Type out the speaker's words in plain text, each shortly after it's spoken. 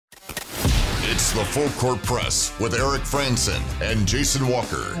It's the Full Court Press with Eric Frandsen and Jason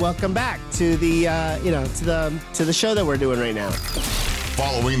Walker. Welcome back to the to the show that we're doing right now.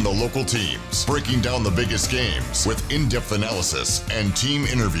 Following the local teams, breaking down the biggest games with in-depth analysis and team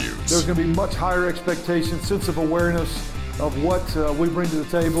interviews. There's going to be much higher expectations, sense of awareness of what we bring to the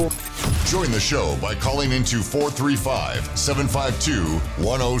table. Join the show by calling into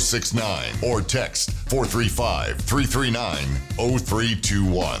 435-752-1069 or text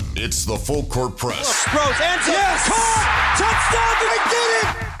 435-339-0321. It's the Full Court Press. Rose, answer, yes! Caught! Touchdown, did I get it?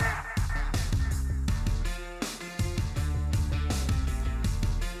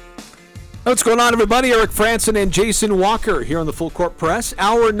 What's going on, everybody? Eric Frandsen and Jason Walker here on the Full Court Press.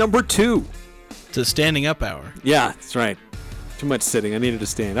 Hour number 2. It's a standing up hour. Yeah, that's right. Too much sitting. I needed to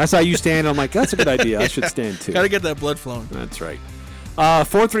stand. I saw you stand. I'm like, that's a good idea. I should stand too. Got to get that blood flowing. That's right.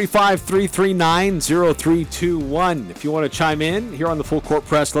 435-339-0321. If you want to chime in here on the Full Court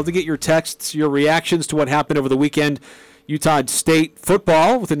Press, love to get your texts, your reactions to what happened over the weekend. Utah State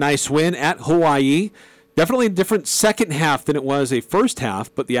football with a nice win at Hawai'i. Definitely a different second half than it was a first half,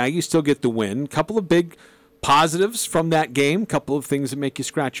 but the Aggies still get the win. A couple of big positives from that game, a couple of things that make you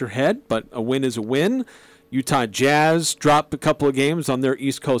scratch your head, but a win is a win. Utah Jazz dropped a couple of games on their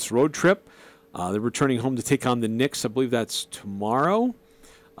East Coast road trip. They're returning home to take on the Knicks. I believe that's tomorrow.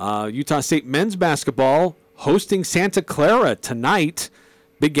 Utah State men's basketball hosting Santa Clara tonight.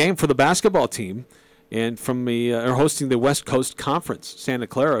 Big game for the basketball team. And from hosting the West Coast Conference, Santa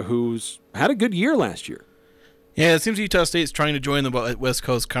Clara, who's had a good year last year. Yeah, it seems Utah State's trying to join the West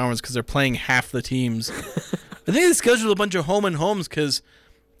Coast Conference because they're playing half the teams. I think they scheduled a bunch of home and homes because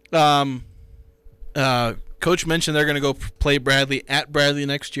Coach mentioned they're going to go play Bradley at Bradley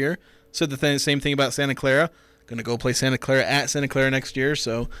next year. Said the same thing about Santa Clara. Going to go play Santa Clara at Santa Clara next year.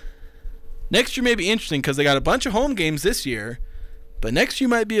 So next year may be interesting because they got a bunch of home games this year. But next year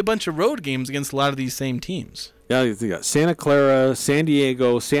might be a bunch of road games against a lot of these same teams. Yeah, you got Santa Clara, San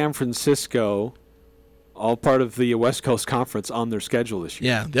Diego, San Francisco, all part of the West Coast Conference on their schedule this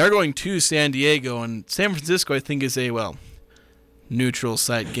year. Yeah, they're going to San Diego, and San Francisco I think is a, neutral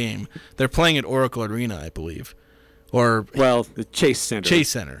site game. They're playing at Oracle Arena, I believe. The Chase Center. Chase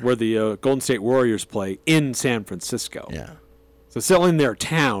Center. Where the Golden State Warriors play in San Francisco. Yeah. So it's still in their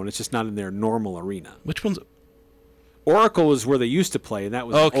town, it's just not in their normal arena. Which one's... Oracle was where they used to play, and that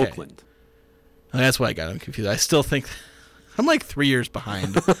was in Oakland. Oh, that's why I got them confused. I still think I'm like 3 years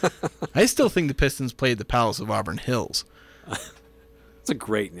behind. I still think the Pistons played the Palace of Auburn Hills. It's a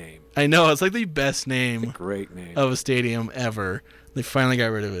great name. I know. It's like the best name, great name of a stadium ever. They finally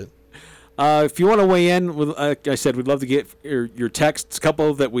got rid of it. If you want to weigh in, like I said, we'd love to get your texts. A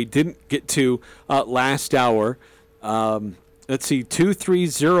couple that we didn't get to last hour. Let's see,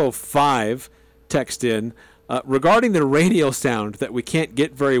 2305 text in. Regarding the radio sound that we can't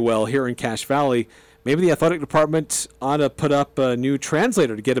get very well here in Cache Valley, maybe the athletic department ought to put up a new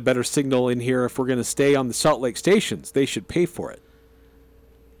translator to get a better signal in here if we're going to stay on the Salt Lake stations. They should pay for it.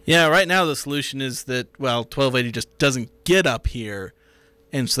 Yeah, right now the solution is that, 1280 just doesn't get up here,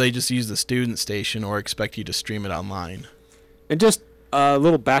 and so they just use the student station or expect you to stream it online. And just a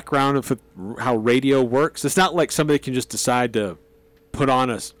little background of how radio works. It's not like somebody can just decide to put on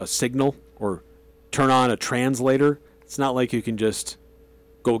a signal or turn on a translator. It's not like you can just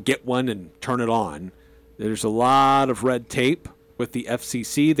go get one and turn it on. There's a lot of red tape with the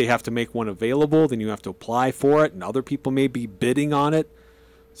FCC. They have to make one available, then you have to apply for it, and other people may be bidding on it.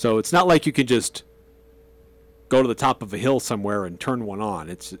 So it's not like you can just go to the top of a hill somewhere and turn one on.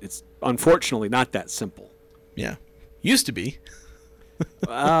 It's unfortunately not that simple. Yeah. Used to be.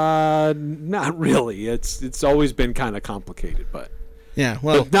 Not really. It's always been kind of complicated, but yeah,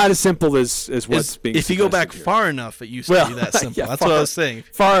 but not as simple as what's being. If you go back here. far enough, it used to be that simple. Yeah, that's what I was saying.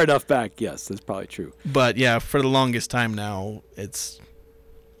 Far enough back, yes, that's probably true. But yeah, for the longest time now, it's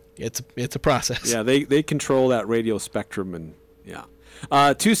a process. Yeah, they control that radio spectrum, and yeah.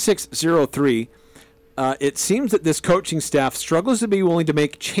 2603. It seems that this coaching staff struggles to be willing to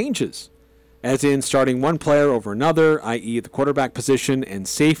make changes, as in starting one player over another, i.e. the quarterback position and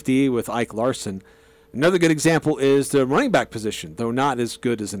safety with Ike Larson. Another good example is the running back position, though not as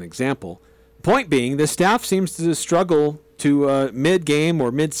good as an example. Point being, the staff seems to struggle to mid-game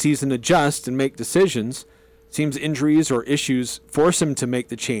or mid-season adjust and make decisions. Seems injuries or issues force him to make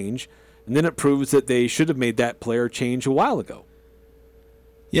the change, and then it proves that they should have made that player change a while ago.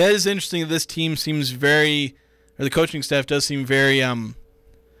 Yeah, it is interesting that this team seems the coaching staff does seem very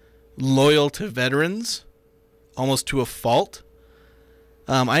loyal to veterans, almost to a fault.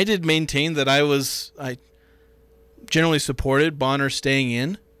 I did maintain that I generally supported Bonner staying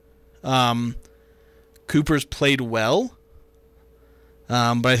in. Cooper's played well.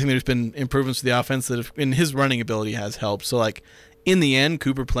 But I think there's been improvements to the offense that have, and his running ability has helped. So, like, in the end,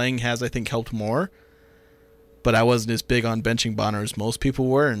 Cooper playing has, I think, helped more. But I wasn't as big on benching Bonner as most people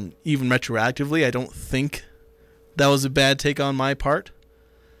were. And even retroactively, I don't think that was a bad take on my part.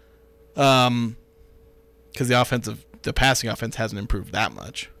 Because the passing offense hasn't improved that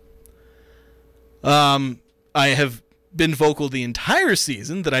much. I have been vocal the entire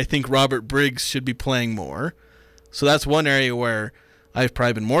season that I think Robert Briggs should be playing more. So that's one area where I've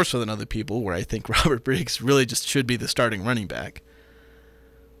probably been more so than other people, where I think Robert Briggs really just should be the starting running back.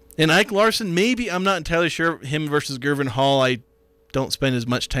 And Ike Larson, maybe, I'm not entirely sure. Him versus Gervin Hall, I don't spend as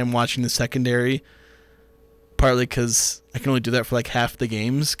much time watching the secondary, partly because I can only do that for like half the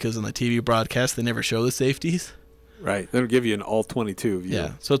games, because on the TV broadcast they never show the safeties. Right. They don't give you an all-22 view.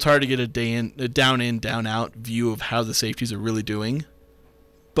 Yeah, so it's hard to get a down-in, down-out view of how the safeties are really doing.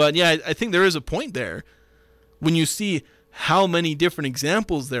 But, yeah, I think there is a point there when you see how many different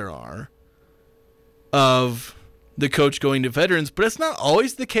examples there are of the coach going to veterans, but it's not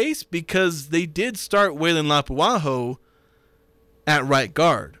always the case because they did start Waylon Lapuaho at right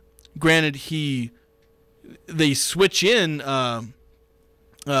guard. Granted, they switch in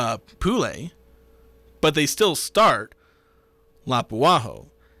Pule, but they still start Lapuaho.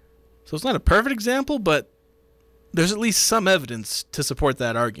 So it's not a perfect example, but there's at least some evidence to support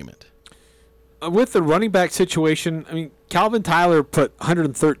that argument. With the running back situation, I mean, Calvin Tyler put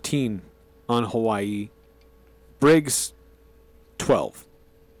 113 on Hawai'i. Briggs, 12.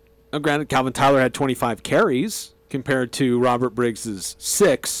 Now, granted, Calvin Tyler had 25 carries compared to Robert Briggs'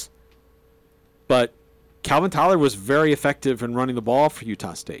 6, but Calvin Tyler was very effective in running the ball for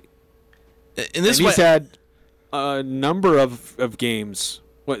Utah State. And he's had a number of games.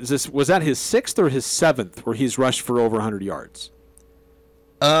 Was that his 6th or his 7th where he's rushed for over 100 yards?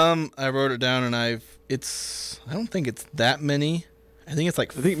 I wrote it down, and I don't think it's that many. I think it's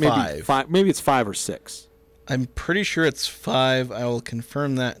like 5. Maybe it's 5 or 6. I'm pretty sure it's 5. I will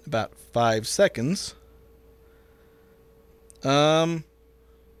confirm that in about 5 seconds. Yeah,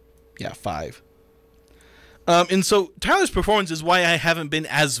 5. And so Tyler's performance is why I haven't been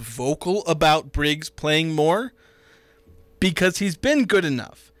as vocal about Briggs playing more, because he's been good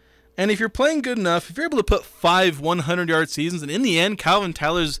enough. And if you're playing good enough, if you're able to put 5 100-yard seasons, and in the end, Calvin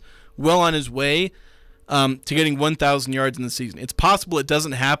Tyler's well on his way to getting 1,000 yards in the season. It's possible it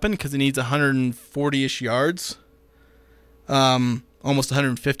doesn't happen because he needs 140-ish yards, almost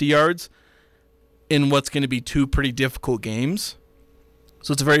 150 yards, in what's going to be 2 pretty difficult games.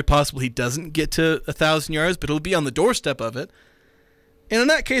 So it's very possible he doesn't get to 1,000 yards, but he'll be on the doorstep of it. And in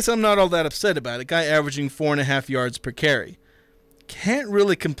that case, I'm not all that upset about it. Guy averaging 4.5 yards per carry. Can't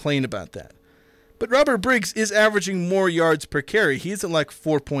really complain about that. But Robert Briggs is averaging more yards per carry. He's at like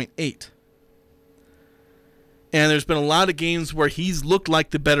 4.8. And there's been a lot of games where he's looked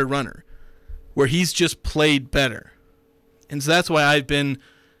like the better runner, where he's just played better. And so that's why I've been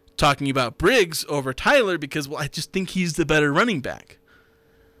talking about Briggs over Tyler, because, well, I just think he's the better running back.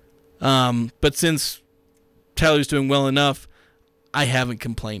 But since Tyler's doing well enough, I haven't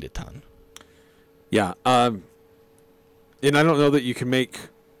complained a ton. Yeah. And I don't know that you can make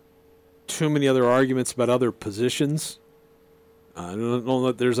too many other arguments about other positions. I don't know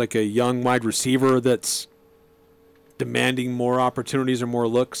that there's like a young wide receiver that's demanding more opportunities or more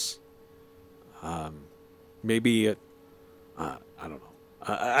looks. I don't know.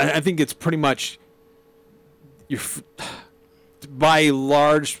 I think it's pretty much by a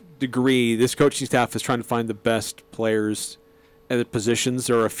large degree, this coaching staff is trying to find the best players at the positions.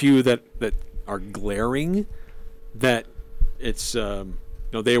 There are a few that are glaring that it's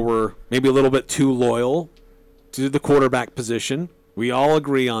they were maybe a little bit too loyal to the quarterback position. We all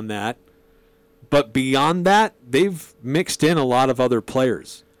agree on that. But beyond that, they've mixed in a lot of other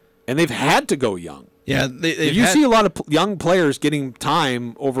players, and they've had to go young. Yeah, you see a lot of young players getting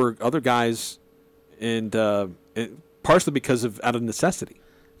time over other guys, and partially because of out of necessity.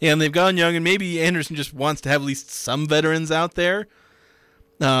 Yeah, and they've gone young, and maybe Anderson just wants to have at least some veterans out there.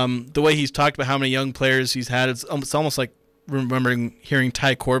 The way he's talked about how many young players he's had, it's almost like hearing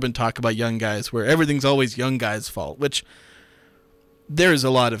Ty Corbin talk about young guys, where everything's always young guys' fault, which there's a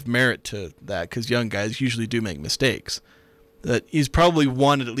lot of merit to that because young guys usually do make mistakes. That he's probably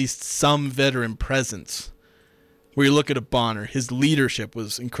wanted at least some veteran presence. Where you look at a Bonner, his leadership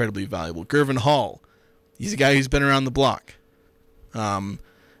was incredibly valuable. Gervin Hall, he's a guy who's been around the block. And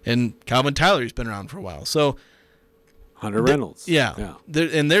Calvin Tyler, he's been around for a while. So Hunter Reynolds. Yeah.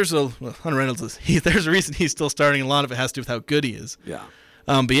 There's Hunter Reynolds. There's a reason he's still starting. A lot of it has to do with how good he is. Yeah.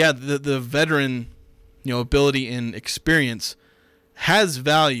 But yeah, the veteran, ability and experience has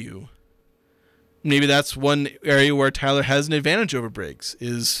value maybe that's one area where Tyler has an advantage over Briggs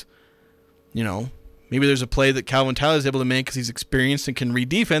is, maybe there's a play that Calvin Tyler is able to make because he's experienced and can read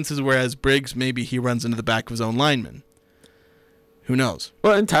defenses, whereas Briggs, maybe he runs into the back of his own lineman. Who knows?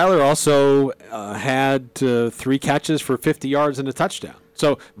 Well, and Tyler also had 3 catches for 50 yards and a touchdown.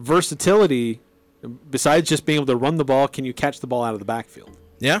 So versatility, besides just being able to run the ball, can you catch the ball out of the backfield?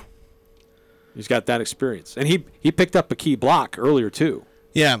 Yeah. He's got that experience. And he picked up a key block earlier, too.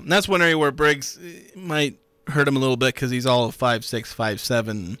 Yeah, and that's one area where Briggs might hurt him a little bit because he's all of 5'6",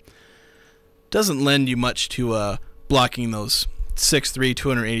 5'7". Doesn't lend you much to blocking those 6'3",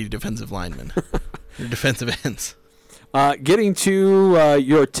 280 defensive linemen or defensive ends. Getting to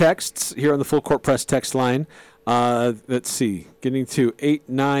your texts here on the Full Court Press text line. Let's see. Getting to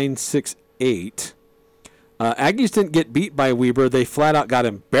 8968. Aggies didn't get beat by Weber. They flat out got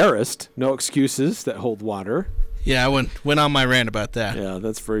embarrassed. No excuses that hold water. Yeah, I went on my rant about that. Yeah,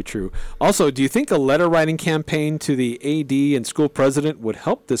 that's very true. Also, do you think a letter writing campaign to the AD and school president would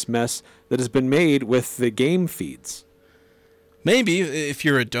help this mess that has been made with the game feeds? Maybe if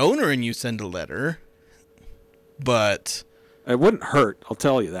you're a donor and you send a letter, but it wouldn't hurt. I'll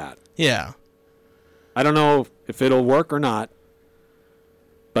tell you that. Yeah, I don't know if it'll work or not,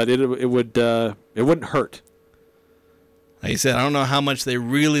 but it wouldn't hurt. Like I said, I don't know how much they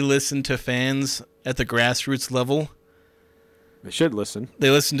really listen to fans at the grassroots level. They should listen.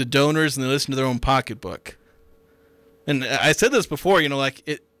 They listen to donors and they listen to their own pocketbook. And I said this before,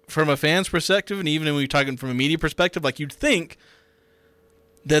 from a fan's perspective, and even when you're talking from a media perspective, like you'd think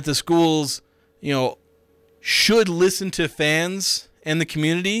that the schools, should listen to fans and the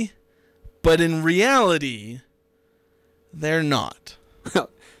community, but in reality, they're not.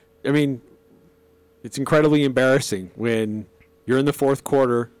 I mean, it's incredibly embarrassing when you're in the fourth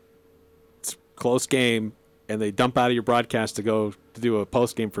quarter, it's a close game, and they dump out of your broadcast to go to do a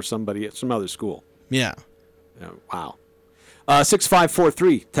post game for somebody at some other school. Yeah. Wow.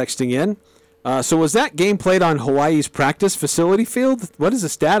 6543 texting in. So was that game played on Hawaii's practice facility field? What is the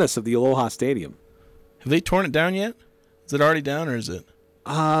status of the Aloha Stadium? Have they torn it down yet? Is it already down or is it?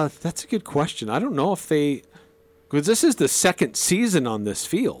 That's a good question. I don't know if they... Because this is the second season on this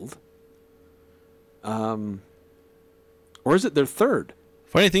field. Or is it their third?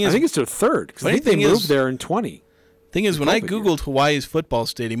 Funny thing is, I think it's their third because I think they moved there in 20. Thing is, when I Googled Hawaii's football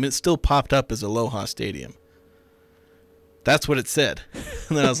stadium, it still popped up as Aloha Stadium. That's what it said.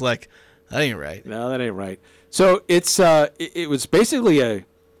 And then I was like, that ain't right. No, that ain't right. So it's it was basically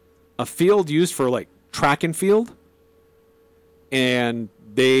a field used for like track and field. And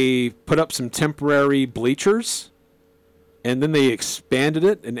they put up some temporary bleachers. And then they expanded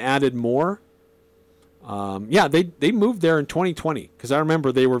it and added more. They moved there in 2020 because I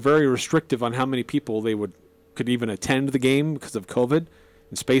remember they were very restrictive on how many people they could even attend the game because of COVID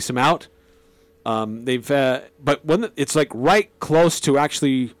and space them out. But when it's like right close to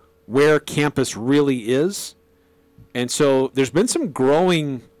actually where campus really is, and so there's been some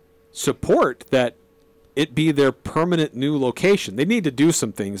growing support that it be their permanent new location. They need to do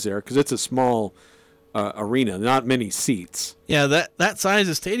some things there because it's a small arena, not many seats. Yeah, that size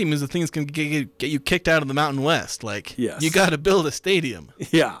of stadium is the thing that's going to get you kicked out of the Mountain West. Like, yes. You got to build a stadium.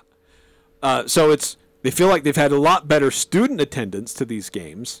 Yeah. So they feel like they've had a lot better student attendance to these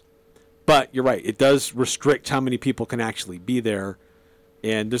games, but you're right. It does restrict how many people can actually be there,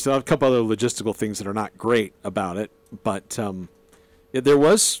 and there's a couple other logistical things that are not great about it. But there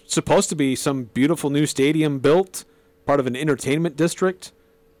was supposed to be some beautiful new stadium built, part of an entertainment district.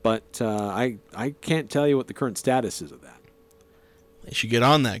 But I can't tell you what the current status is of that. They should get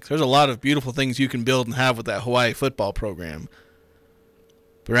on that because there's a lot of beautiful things you can build and have with that Hawaii football program.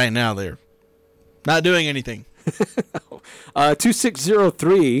 But right now they're not doing anything.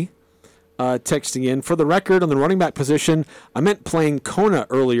 2603 texting in. For the record, on the running back position, I meant playing Kona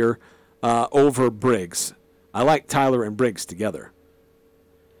earlier over Briggs. I like Tyler and Briggs together.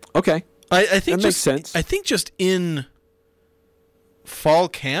 Okay. I think that makes sense. I think just in fall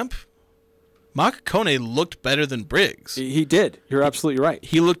camp, Makakone looked better than Briggs. He did. You're absolutely right.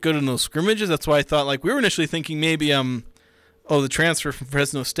 He looked good in those scrimmages. That's why I thought, like, we were initially thinking maybe the transfer from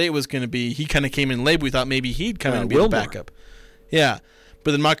Fresno State was going to be, he kind of came in late. We thought maybe he'd come in and be the backup. Yeah.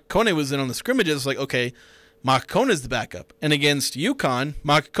 But then Makakone was in on the scrimmages. It's like, okay, Makakone is the backup. And against UConn,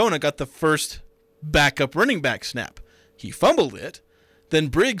 Makakone got the first backup running back snap. He fumbled it. Then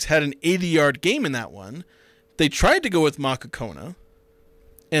Briggs had an 80-yard game in that one. They tried to go with Makakone.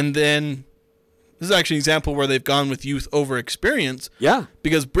 And then this is actually an example where they've gone with youth over experience. Yeah.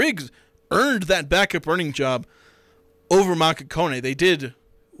 Because Briggs earned that backup running job over Makakone. They did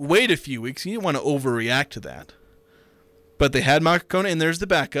wait a few weeks. You didn't want to overreact to that. But they had Makakone, and there's the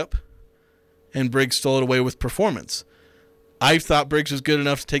backup. and Briggs stole it away with performance. I thought Briggs was good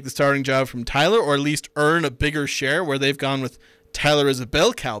enough to take the starting job from Tyler, or at least earn a bigger share, where they've gone with Tyler as a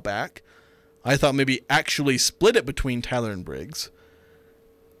bell cow back. I thought maybe actually split it between Tyler and Briggs.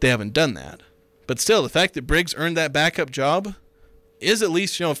 They haven't done that. But still, the fact that Briggs earned that backup job is at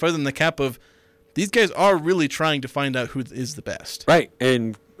least, further than the cap of these guys are really trying to find out who is the best. Right,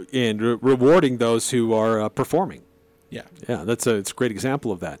 and rewarding those who are performing. Yeah. Yeah, it's a great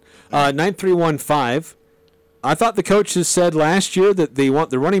example of that. 9315, I thought the coaches said last year that they want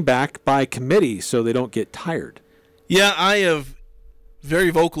the running back by committee so they don't get tired. Yeah, I have very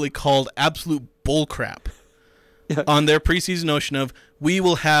vocally called absolute bullcrap on their preseason notion of we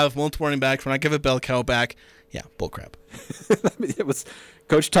will have multiple running backs when I give a bell cow back. Yeah, bullcrap. It was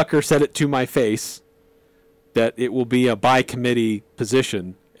Coach Tucker said it to my face that it will be a by committee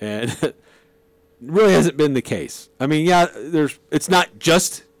position, and it really hasn't been the case. I mean, yeah, it's not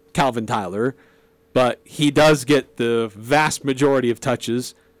just Calvin Tyler, but he does get the vast majority of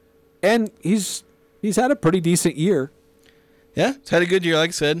touches, and he's had a pretty decent year. Yeah, he's had a good year, like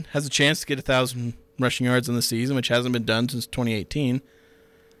I said. Has a chance to get 1,000 rushing yards in the season, which hasn't been done since 2018.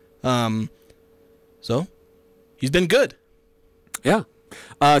 So he's been good. Yeah.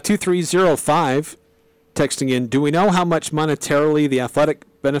 2305 texting in, do we know how much monetarily the Athletic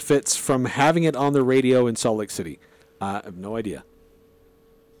benefits from having it on the radio in Salt Lake City? I have no idea.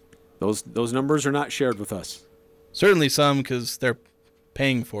 Those numbers are not shared with us. Certainly some, because they're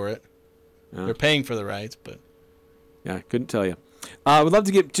paying for it. They're paying for the rights, but... Yeah, couldn't tell you. We'd love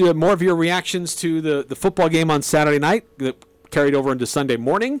to get to more of your reactions to the football game on Saturday night that carried over into Sunday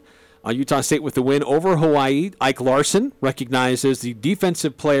morning. Utah State with the win over Hawai'i. Ike Larson recognized as the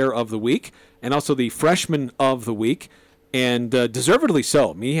Defensive Player of the Week and also the Freshman of the Week, and deservedly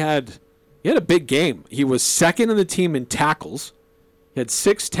so. I mean, he had a big game. He was second in the team in tackles. He had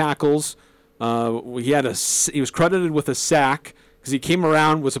 6 tackles. He was credited with a sack because he came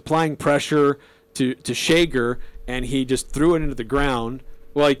around, was applying pressure to Shager, and he just threw it into the ground.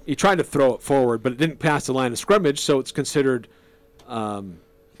 Well, he tried to throw it forward, but it didn't pass the line of scrimmage, so it's considered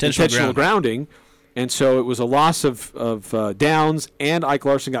intentional grounding. And so it was a loss of downs, and Ike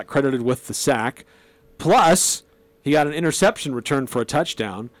Larson got credited with the sack. Plus, he got an interception returned for a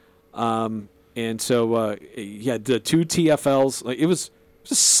touchdown. And so he had the 2 TFLs. It was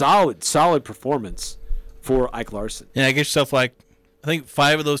a solid performance for Ike Larson. Yeah, I get yourself I think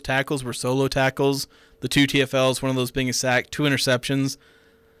 5 of those tackles were solo tackles. The 2 TFLs, one of those being a sack, 2 interceptions.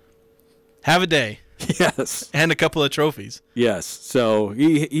 Have a day. Yes. And a couple of trophies. Yes. So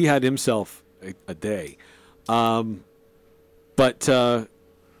he had himself a day. But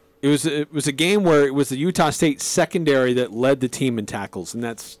it was a game where it was the Utah State secondary that led the team in tackles, and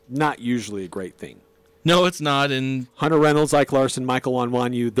that's not usually a great thing. No, it's not. And Hunter Reynolds, Ike Larson, Michael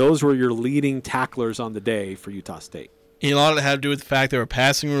Onwanyu, those were your leading tacklers on the day for Utah State. A lot of it had to do with the fact they were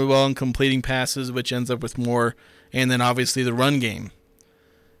passing really well and completing passes, which ends up with more. And then obviously the run game,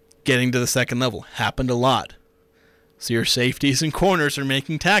 getting to the second level, happened a lot. So your safeties and corners are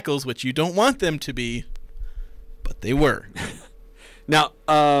making tackles, which you don't want them to be, but they were. Now,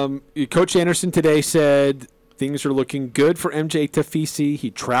 Coach Anderson today said things are looking good for MJ Tafisi.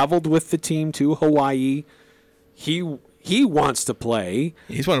 He traveled with the team to Hawaii. He wants to play.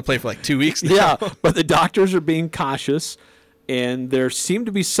 He's wanted to play for 2 weeks now. Yeah, but the doctors are being cautious, and there seem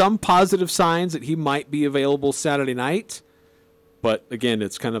to be some positive signs that he might be available Saturday night. But, again,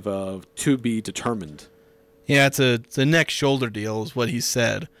 it's kind of a to be determined. Yeah, it's a neck-shoulder deal is what he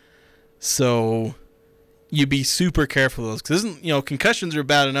said. So you be super careful of those. Because, concussions are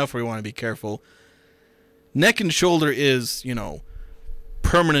bad enough where you want to be careful. Neck and shoulder is,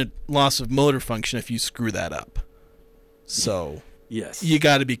 permanent loss of motor function if you screw that up. So yes, you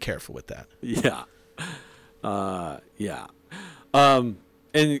got to be careful with that. Yeah. Yeah. And,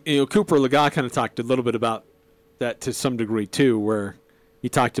 Cooper Lega kind of talked a little bit about that to some degree, too, where he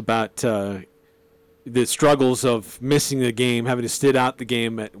talked about the struggles of missing the game, having to sit out the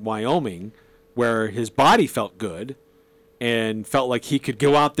game at Wyoming, where his body felt good and felt like he could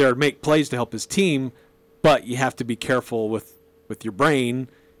go out there and make plays to help his team, but you have to be careful with your brain,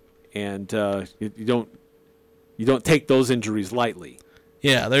 and you don't take those injuries lightly.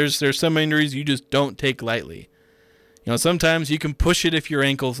 Yeah, there's some injuries you just don't take lightly. Sometimes you can push it if your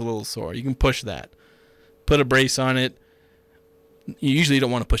ankle's a little sore. You can push that. Put a brace on it. You usually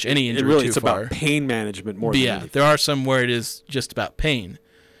don't want to push any injury too it's far. About pain management more than anything. There are some where it is just about pain.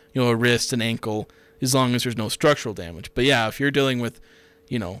 A wrist, an ankle, as long as there's no structural damage. But yeah, if you're dealing with,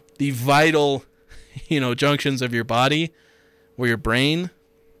 the vital, junctions of your body or your brain,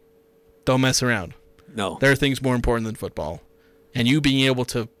 don't mess around. No. There are things more important than football. And you being able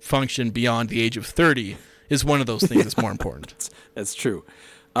to function beyond the age of 30 is one of those things that's more important. That's true.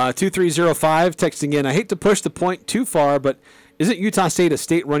 2305 texting in, I hate to push the point too far, but isn't Utah State a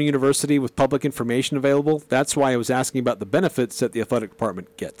state-run university with public information available? That's why I was asking about the benefits that the athletic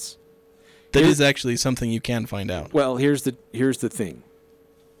department gets. That is actually something you can find out. Well, here's the thing.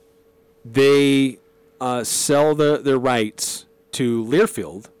 They sell their rights to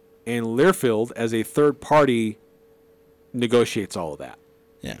Learfield, and Learfield, as a third party, negotiates all of that.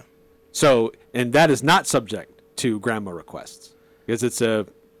 Yeah. So, and that is not subject to grandma requests because it's a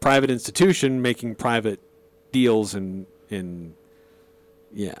private institution making private deals and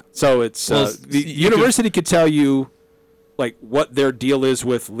yeah. So it's the university could tell you like what their deal is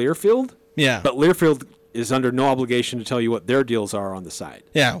with Learfield. Yeah. But Learfield is under no obligation to tell you what their deals are on the side.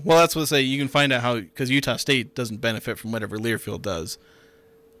 Yeah. Well, that's what I say. You can find out how, because Utah State doesn't benefit from whatever Learfield does.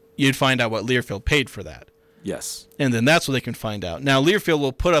 You'd find out what Learfield paid for that. Yes. And then that's what they can find out. Now, Learfield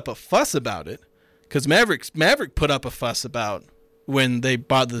will put up a fuss about it because Maverick put up a fuss about when they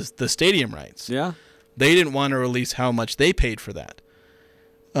bought the stadium rights. Yeah. They didn't want to release how much they paid for that,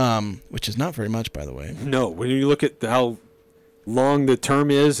 which is not very much, by the way. No. When you look at how long the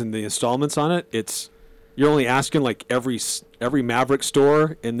term is and the installments on it, you're only asking like every Maverick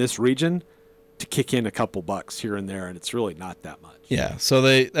store in this region to kick in a couple bucks here and there, and it's really not that much. Yeah, so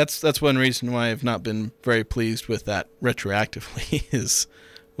that's one reason why I've not been very pleased with that retroactively is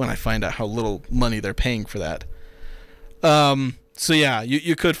when I find out how little money they're paying for that. So yeah,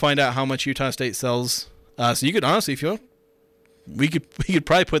 you could find out how much Utah State sells. So you could honestly, if you want, we could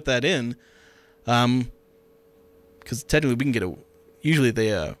probably put that in, because technically we can get usually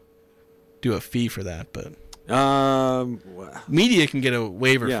they do a fee for that, but media can get a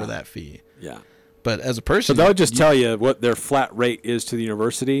waiver for that fee. Yeah. But as a person, so they'll just tell you what their flat rate is to the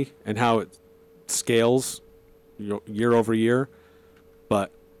university and how it scales year over year.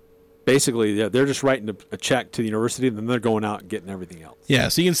 But basically, yeah, they're just writing a check to the university, and then they're going out and getting everything else. Yeah,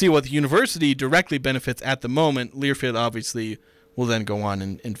 so you can see what the university directly benefits at the moment. Learfield obviously will then go on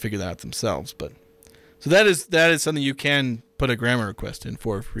and figure that out themselves. But so that is something you can put a grammar request in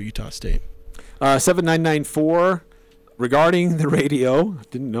for Utah State. 7994. Regarding the radio,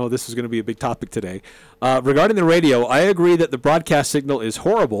 didn't know this was going to be a big topic today. Regarding the radio, I agree that the broadcast signal is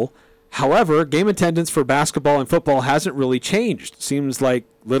horrible. However, game attendance for basketball and football hasn't really changed. Seems like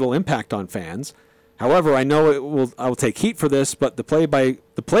little impact on fans. However, I know I will take heat for this, but the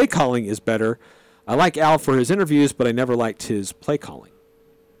play calling is better. I like Al for his interviews, but I never liked his play calling.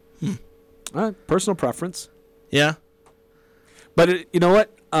 Personal preference. Yeah. But you know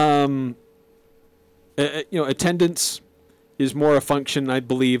what? Attendance is more a function, I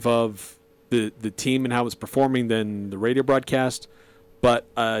believe, of the team and how it's performing than the radio broadcast. But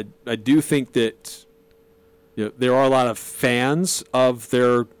I do think that there are a lot of fans of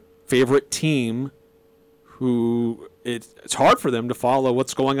their favorite team who it's hard for them to follow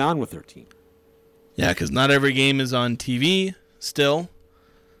what's going on with their team. Yeah, because not every game is on TV still,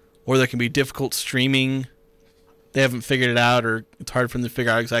 or there can be difficult streaming. They haven't figured it out, or it's hard for them to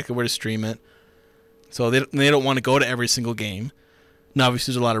figure out exactly where to stream it. So they don't want to go to every single game. And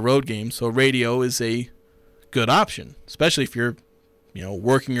obviously, there's a lot of road games, so radio is a good option, especially if you're,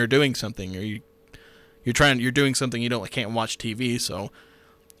 working or doing something, or you're doing something you can't watch TV, so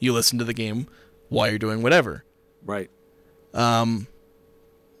you listen to the game while you're doing whatever. Right. And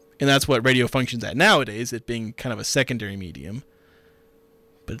that's what radio functions at nowadays, it being kind of a secondary medium,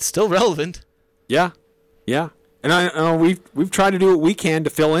 but it's still relevant. Yeah. Yeah. And I know we've tried to do what we can to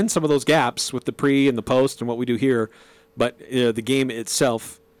fill in some of those gaps with the pre and the post and what we do here, but the game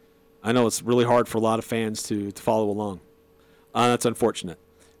itself, I know it's really hard for a lot of fans to follow along. That's unfortunate,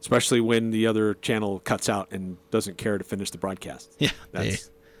 especially when the other channel cuts out and doesn't care to finish the broadcast. Yeah, that's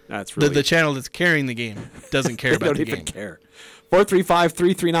really the channel that's carrying the game doesn't care about the game. Don't even care.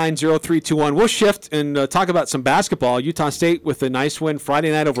 435-339-0321. We'll shift and talk about some basketball. Utah State with a nice win Friday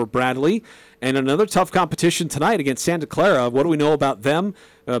night over Bradley, and another tough competition tonight against Santa Clara. What do we know about them?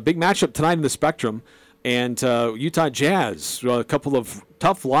 A big matchup tonight in the Spectrum. And Utah Jazz, a couple of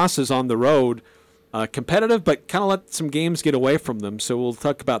tough losses on the road. Competitive, but kind of let some games get away from them. So we'll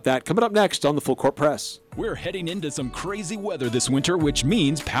talk about that coming up next on the Full Court Press. We're heading into some crazy weather this winter, which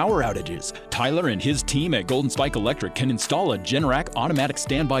means power outages. Tyler and his team at Golden Spike Electric can install a Generac automatic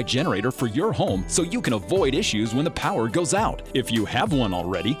standby generator for your home so you can avoid issues when the power goes out. If you have one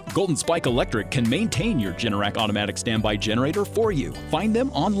already, Golden Spike Electric can maintain your Generac automatic standby generator for you. Find them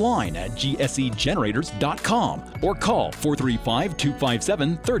online at gsegenerators.com or call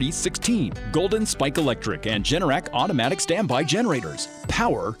 435-257-3016. Golden Spike Electric and Generac automatic standby generators.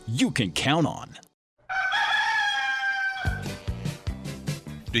 Power you can count on.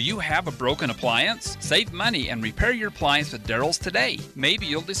 Do you have a broken appliance? Save money and repair your appliance with Daryl's today. Maybe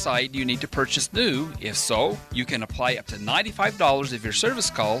you'll decide you need to purchase new. If so, you can apply up to $95 of your service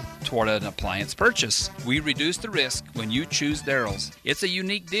call toward an appliance purchase. We reduce the risk when you choose Daryl's. It's a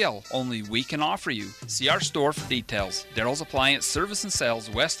unique deal only we can offer you. See our store for details. Daryl's Appliance Service and Sales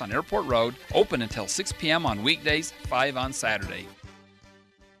west on Airport Road, open until 6 p.m. on weekdays, 5 on Saturday.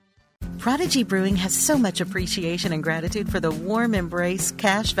 Prodigy Brewing has so much appreciation and gratitude for the warm embrace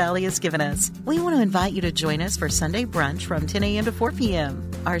Cache Valley has given us. We want to invite you to join us for Sunday brunch from 10 a.m. to 4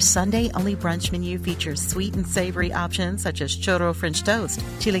 p.m. Our Sunday-only brunch menu features sweet and savory options such as churro French toast,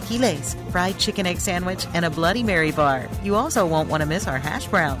 chilaquiles, fried chicken egg sandwich, and a Bloody Mary bar. You also won't want to miss our hash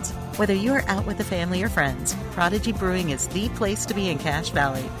browns. Whether you're out with the family or friends, Prodigy Brewing is the place to be in Cache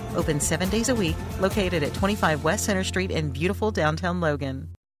Valley. Open 7 days a week, located at 25 West Center Street in beautiful downtown Logan.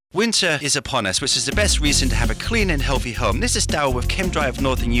 Winter is upon us, which is the best reason to have a clean and healthy home. This is Darryl with ChemDry of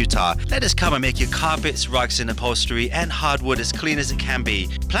Northern Utah. Let us come and make your carpets, rugs and upholstery and hardwood as clean as it can be.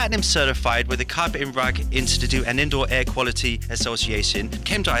 Platinum certified with the Carpet and Rug Institute and Indoor Air Quality Association.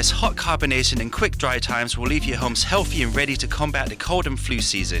 ChemDry's hot carbonation and quick dry times will leave your homes healthy and ready to combat the cold and flu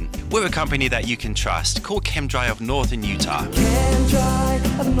season. We're a company that you can trust. Call ChemDry of Northern Utah.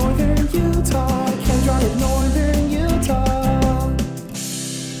 ChemDry of Northern Utah. ChemDry of Northern Utah.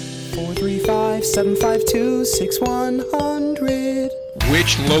 435-752-6100.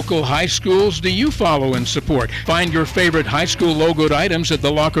 Which local high schools do you follow and support? Find your favorite high school logoed items at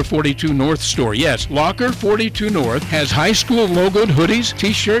the Locker 42 North store. Yes, Locker 42 North has high school logoed hoodies,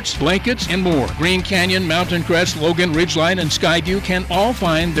 t-shirts, blankets, and more. Green Canyon, Mountain Crest, Logan, Ridgeline, and Skyview can all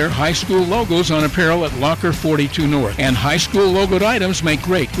find their high school logos on apparel at Locker 42 North. And high school logoed items make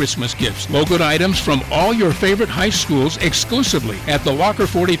great Christmas gifts. Logoed items from all your favorite high schools exclusively at the Locker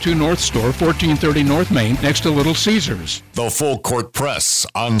 42 North store, 1430 North Main, next to Little Caesars. The Full Court Press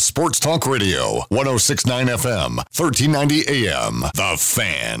on Sports Talk Radio, 106.9 FM, 1390 AM. The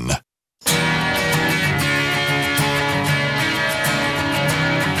Fan.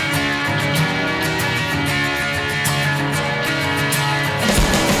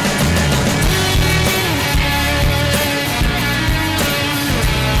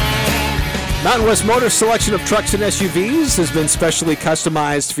 Mountain West Motors selection of trucks and SUVs has been specially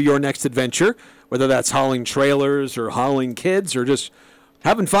customized for your next adventure, whether that's hauling trailers or hauling kids or just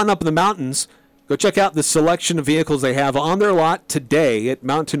having fun up in the mountains. Go check out the selection of vehicles they have on their lot today at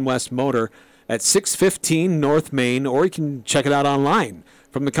Mountain West Motor at 615 North Main, or you can check it out online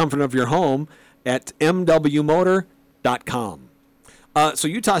from the comfort of your home at mwmotor.com. So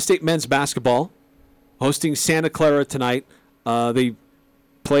Utah State men's basketball hosting Santa Clara tonight. They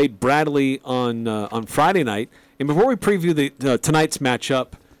played Bradley on Friday night. And before we preview the tonight's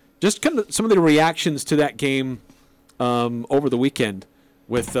matchup, just kind of some of the reactions to that game over the weekend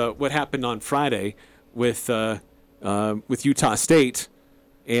with what happened on Friday with Utah State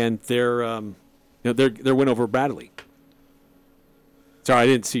and their win over Bradley. Sorry, I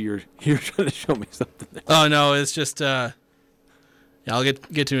didn't see you're trying to show me something there. Oh no, it's just I'll get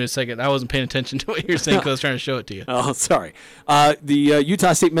to it in a second. I wasn't paying attention to what you were saying because I was trying to show it to you. Oh, sorry. The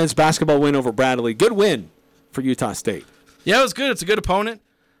Utah State men's basketball win over Bradley. Good win for Utah State. Yeah, it was good. It's a good opponent.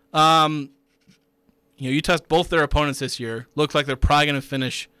 Utah, both their opponents this year look like they're probably going to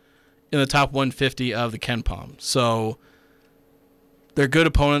finish in the top 150 of the KenPom. So they're good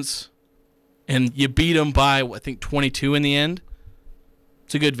opponents, and you beat them by, I think, 22 in the end.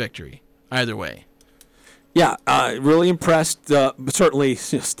 It's a good victory either way. Yeah, really impressed. Certainly,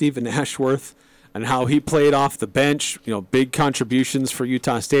 Stephen Ashworth and how he played off the bench. Big contributions for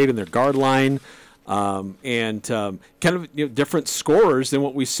Utah State in their guard line, and kind of different scorers than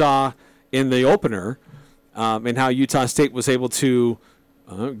what we saw in the opener, and how Utah State was able to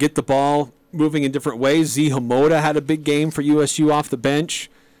get the ball moving in different ways. Z Hamoda had a big game for USU off the bench,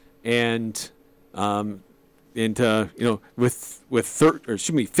 and with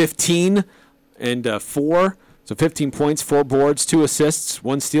 15 and 4, so 15 points, 4 boards, 2 assists,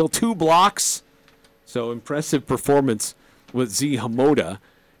 1 steal, 2 blocks. So impressive performance with Z Hamoda,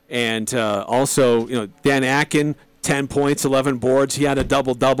 and also Dan Akin, 10 points, 11 boards. He had a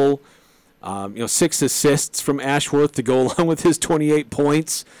double-double. 6 assists from Ashworth to go along with his 28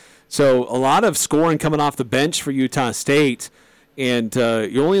 points. So a lot of scoring coming off the bench for Utah State. And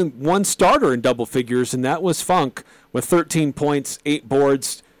you're only one starter in double figures, and that was Funk with 13 points, 8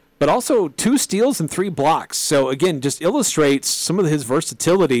 boards, but also 2 steals and 3 blocks. So, again, just illustrates some of his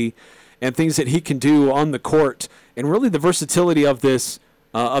versatility and things that he can do on the court, and really the versatility of this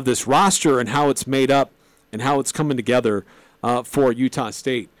roster and how it's made up and how it's coming together for Utah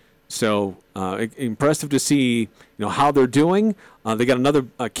State. So impressive to see how they're doing. They got another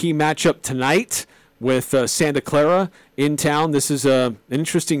key matchup tonight with Santa Clara in town. This is an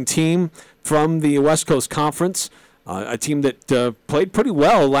interesting team from the West Coast Conference, a team that played pretty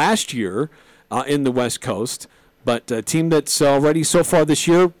well last year in the West Coast, but a team that's already so far this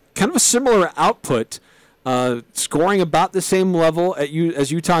year kind of a similar output, scoring about the same level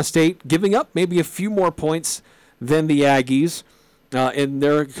as Utah State, giving up maybe a few more points than the Aggies in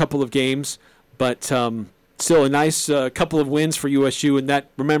their couple of games, but still a nice couple of wins for USU. And that,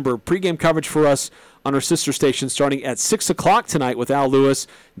 remember, pregame coverage for us on our sister station starting at 6 o'clock tonight with Al Lewis,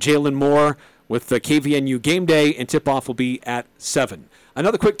 Jalen Moore with the KVNU Game Day, and tip-off will be at 7.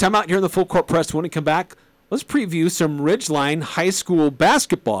 Another quick timeout here in the Full Court Press. When we come back, let's preview some Ridgeline High School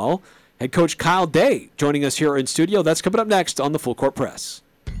basketball. Head coach Kyle Day joining us here in studio. That's coming up next on the Full Court Press.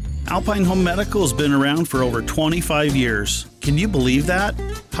 Alpine Home Medical has been around for over 25 years. Can you believe that?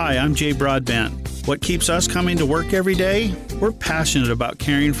 Hi, I'm Jay Broadbent. What keeps us coming to work every day? We're passionate about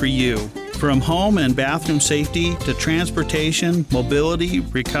caring for you. From home and bathroom safety to transportation, mobility,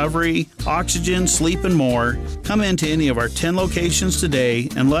 recovery, oxygen, sleep, and more, come into any of our 10 locations today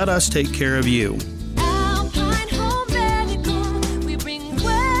and let us take care of you. Alpine Home Medical, we bring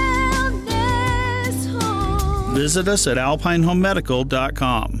wellness home. Visit us at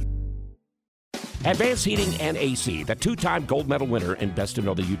alpinehomemedical.com. Advanced Heating and AC, the two-time gold medal winner in Best in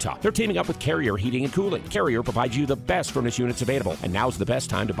Northern Utah. They're teaming up with Carrier Heating and Cooling. Carrier provides you the best furnace units available, and now's the best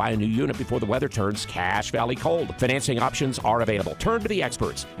time to buy a new unit before the weather turns Cache Valley cold. Financing options are available. Turn to the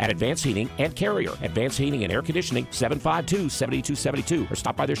experts at Advanced Heating and Carrier. Advanced Heating and Air Conditioning, 752-7272, or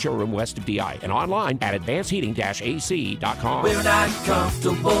stop by their showroom west of DI and online at advancedheating-ac.com. We're not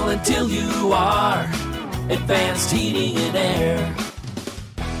comfortable until you are. Advanced Heating and Air.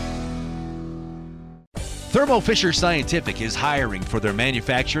 Thermo Fisher Scientific is hiring for their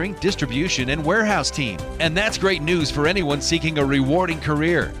manufacturing, distribution, and warehouse team. And that's great news for anyone seeking a rewarding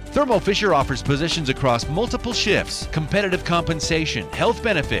career. Thermo Fisher offers positions across multiple shifts, competitive compensation, health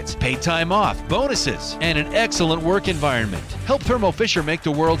benefits, paid time off, bonuses, and an excellent work environment. Help Thermo Fisher make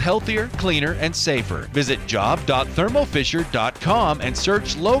the world healthier, cleaner, and safer. Visit job.thermofisher.com and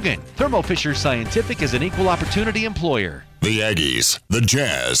search Logan. Thermo Fisher Scientific is an equal opportunity employer. The Aggies, the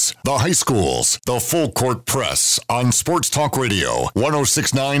Jazz, the high schools, the Full Court Press on Sports Talk Radio,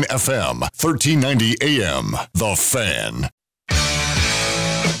 106.9 FM, 1390 AM. The Fan.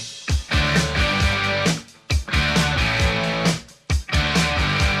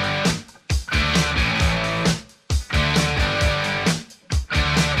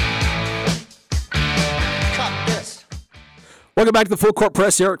 Welcome back to the Full Court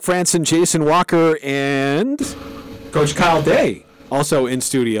Press. Eric Frandsen, Jason Walker, and Coach Kyle Day also in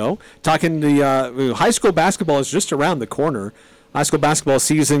studio. Talking the high school basketball is just around the corner. High school basketball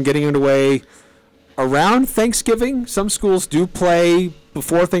season getting underway around Thanksgiving. Some schools do play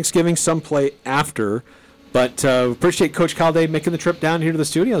before Thanksgiving, some play after. But appreciate Coach Kyle Day making the trip down here to the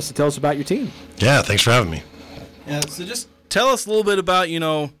studios to tell us about your team. Yeah, thanks for having me. Yeah, so just tell us a little bit about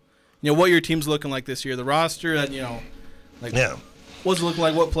what your team's looking like this year, the roster, and what's it looking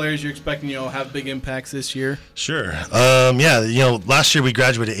like? What players you're expecting, have big impacts this year? Sure. Last year we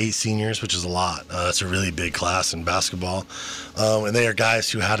graduated 8 seniors, which is a lot. It's a really big class in basketball. And they are guys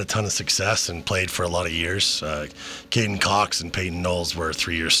who had a ton of success and played for a lot of years. Caden Cox and Peyton Knowles were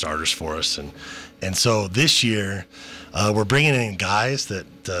 3-year starters for us. And so this year we're bringing in guys that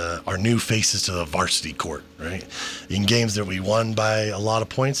are new faces to the varsity court, right? In games that we won by a lot of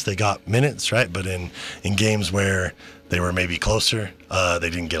points, they got minutes, right? But in games where they were maybe closer, they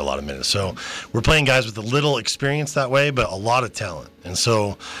didn't get a lot of minutes. So we're playing guys with a little experience that way, but a lot of talent. And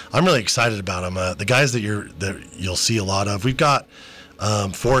so I'm really excited about them. The guys that you'll see a lot of, we've got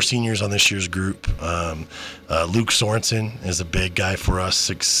 4 seniors on this year's group. Luke Sorensen is a big guy for us,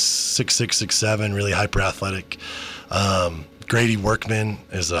 6'6", 6'7", really hyper athletic. Grady Workman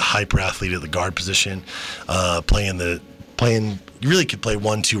is a hyper athlete at the guard position, you really could play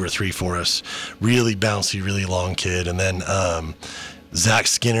 1, 2, or 3 for us. Really bouncy, really long kid. And then Zach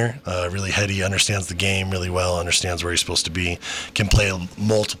Skinner, really heady, understands the game really well, understands where he's supposed to be, can play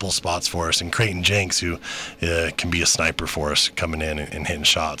multiple spots for us. And Creighton Jenks, who can be a sniper for us, coming in and hitting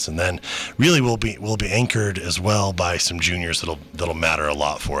shots. And then really we'll be anchored as well by some juniors that'll matter a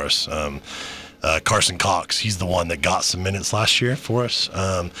lot for us. Carson Cox, he's the one that got some minutes last year for us,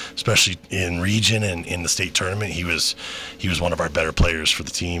 especially in region and in the state tournament. He was one of our better players for the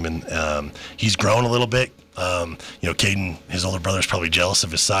team, and he's grown a little bit. Caden, his older brother, is probably jealous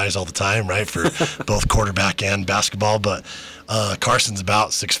of his size all the time, right, for both quarterback and basketball. But Carson's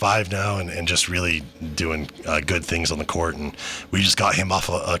about 6'5" now and just really doing good things on the court. And we just got him off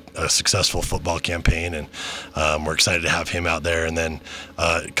a successful football campaign, and we're excited to have him out there. And then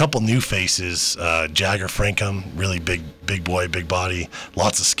a couple new faces, Jagger Frankham, really big boy, big body,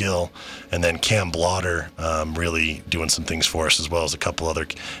 lots of skill. And then Cam Blotter really doing some things for us, as well as a couple other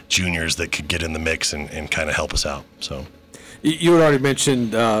juniors that could get in the mix and kind of help us out. So you had already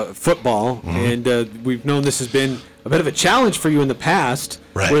mentioned football, and we've known this has been a bit of a challenge for you in the past,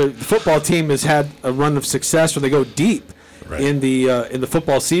 where the football team has had a run of success where they go deep in the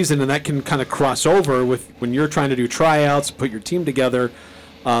football season, and that can kind of cross over with when you're trying to do tryouts, put your team together.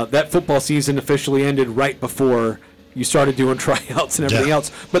 That football season officially ended right before you started doing tryouts and everything else.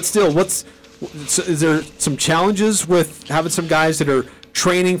 But still, is there some challenges with having some guys that are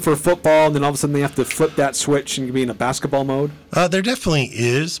training for football and then all of a sudden they have to flip that switch and be in a basketball mode? There definitely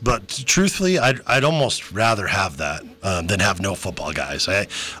is, but truthfully, I'd almost rather have that than have no football guys.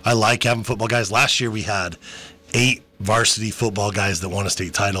 I like having football guys. Last year we had 8 varsity football guys that won a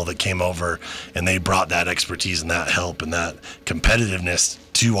state title that came over, and they brought that expertise and that help and that competitiveness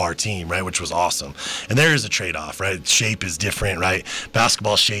to our team, right, which was awesome. And there is a trade-off, right? Shape is different, right?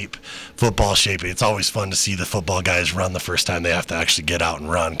 Basketball shape, football shape. It's always fun to see the football guys run the first time they have to actually get out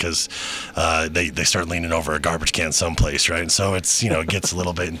and run, because they start leaning over a garbage can someplace, right? And so it's, it gets a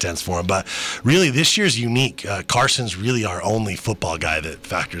little bit intense for them. But really, this year's unique. Carson's really our only football guy that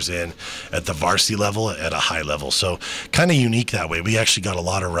factors in at the varsity level at a high level. So kind of unique that way. We actually got a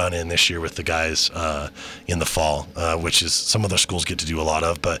lot of run in this year with the guys in the fall, which is some other schools get to do a lot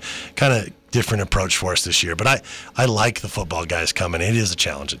of, but kind of different approach for us this year. But I like the football guys coming. It is a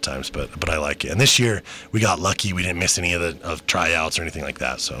challenge at times, but I like it. And this year we got lucky. We didn't miss any of tryouts or anything like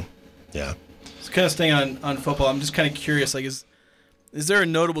that. So, yeah. So kind of staying on football, I'm just kind of curious, like, is there a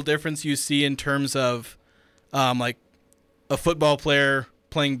notable difference you see in terms of like a football player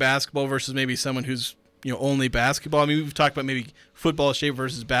playing basketball versus maybe someone who's only basketball? I mean, we've talked about maybe football shape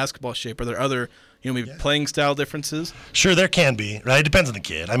versus basketball shape. Are there other maybe playing style differences? Sure, there can be, right? It depends on the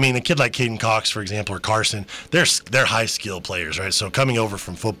kid. I mean, a kid like Caden Cox, for example, or Carson, they're high-skill players, right? So coming over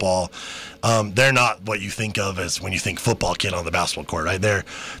from football, they're not what you think of as when you think football kid on the basketball court, right? They're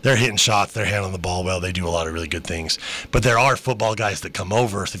hitting shots, they're handling the ball well, they do a lot of really good things. But there are football guys that come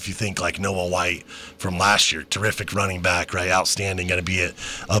over, if you think like Noah White from last year, terrific running back, right? Outstanding, going to be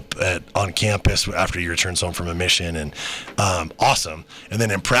on campus after he returns home from a mission, and awesome. And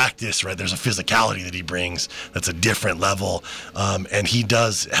then in practice, right, there's a physicality that he brings that's a different level, and he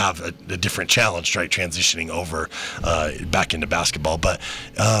does have a different challenge, right, transitioning over back into basketball. But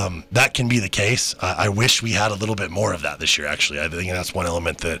that can be the case. I wish we had a little bit more of that this year, actually. I think that's one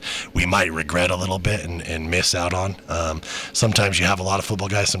element that we might regret a little bit and miss out on. Sometimes you have a lot of football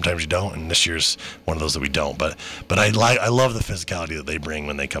guys, sometimes you don't, and this year's one of those that we don't. But I love the physicality that they bring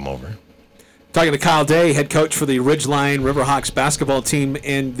when they come over. Talking to Kyle Day, head coach for the Ridgeline Riverhawks basketball team,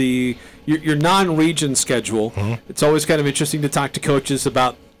 and your non-region schedule. It's always kind of interesting to talk to coaches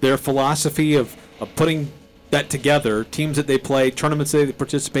about their philosophy of putting that together, teams that they play, tournaments that they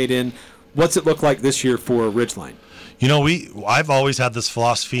participate in. What's it look like this year for Ridgeline? I've always had this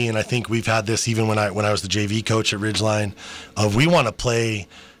philosophy, and I think we've had this even when I was the JV coach at Ridgeline, of we want to play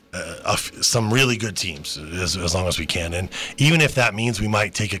some really good teams as long as we can. And even if that means we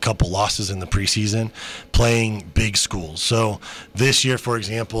might take a couple losses in the preseason playing big schools. So this year, for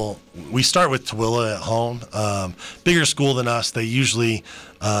example, we start with Tooele at home, bigger school than us. They usually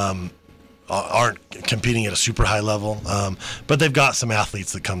aren't competing at a super high level, but they've got some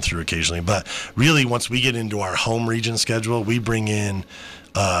athletes that come through occasionally. But really, once we get into our home region schedule, we bring in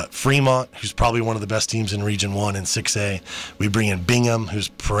Fremont, who's probably one of the best teams in Region 1 in 6A. We bring in Bingham, who's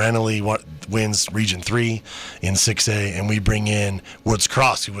perennially wins Region 3 in 6A, and we bring in Woods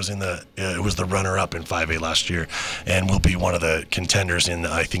Cross, who was was the runner-up in 5A last year, and will be one of the contenders in,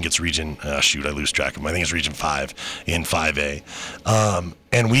 I think it's Region, I lose track of them. I think it's Region 5 in 5A.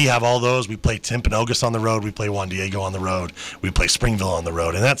 And we have all those. We play Timpanogos on the road. We play Juan Diego on the road. We play Springville on the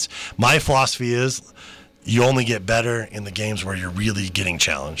road. And that's my philosophy is you only get better in the games where you're really getting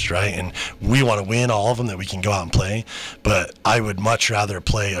challenged, right? And we want to win all of them that we can go out and play, but I would much rather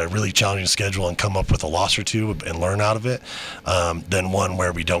play a really challenging schedule and come up with a loss or two and learn out of it than one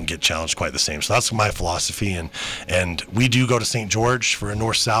where we don't get challenged quite the same. So that's my philosophy, and we do go to St. George for a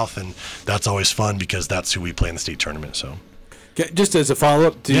north-south, and that's always fun because that's who we play in the state tournament. So Just as a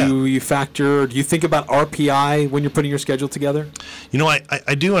follow-up, do you think about RPI when you're putting your schedule together? You know,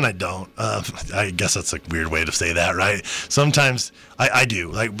 I do and I don't. I guess that's a weird way to say that, right? Sometimes I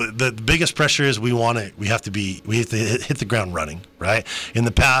do. Like, but the biggest pressure is we have to hit the ground running, right? In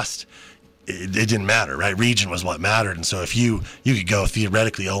the past, it didn't matter, right? Region was what mattered, and so if you could go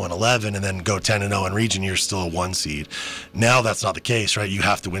theoretically 0-11 and then go 10-0 in region, you're still a 1 seed. Now that's not the case, right? You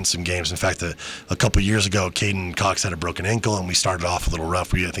have to win some games. In fact, a couple years ago, Caden Cox had a broken ankle, and we started off a little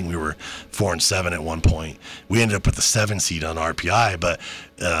rough. I think we were 4-7 at one point. We ended up with the 7 seed on RPI, but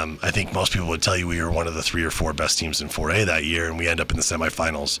I think most people would tell you we were one of the 3 or 4 best teams in 4A that year, and we end up in the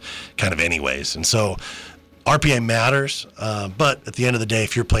semifinals kind of anyways. And so RPA matters, but at the end of the day,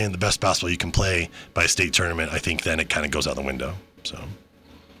 if you're playing the best basketball you can play by a state tournament, I think then it kind of goes out the window. So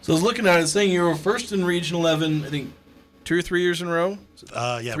I was looking at it, saying you were first in Region 11, I think 2 or 3 years in a row?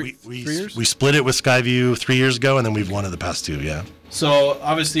 We split it with Skyview 3 years ago, and then we've won it the past 2, yeah. So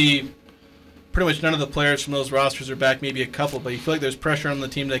obviously, pretty much none of the players from those rosters are back, maybe a couple, but you feel like there's pressure on the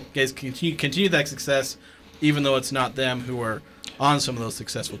team that guys continue that success, even though it's not them who are on some of those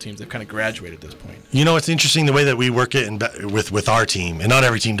successful teams that kind of graduated at this point. You know, it's interesting the way that we work it with our team, and not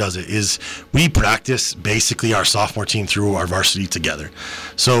every team does it, is we practice basically our sophomore team through our varsity together.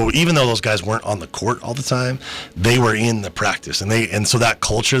 So even though those guys weren't on the court all the time, they were in the practice, and so that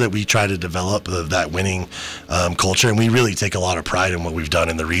culture that we try to develop, that winning culture, and we really take a lot of pride in what we've done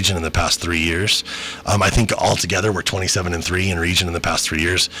in the region in the past 3 years. I think altogether we're 27-3 in region in the past 3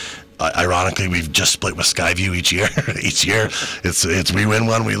 years. Ironically, we've just split with Skyview each year. It's we win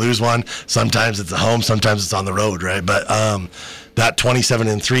one, we lose one. Sometimes it's at home, sometimes it's on the road, right? But that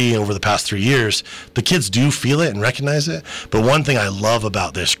 27-3 over the past 3 years, the kids do feel it and recognize it. But one thing I love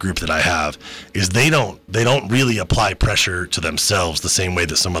about this group that I have is they don't really apply pressure to themselves the same way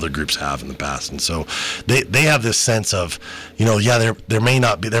that some other groups have in the past. And so they have this sense of, you know, yeah, there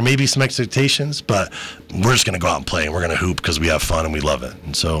may be some expectations, but we're just going to go out and play, and we're going to hoop because we have fun and we love it.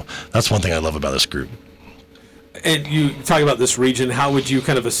 And so that's one thing I love about this group. And you talk about this region. How would you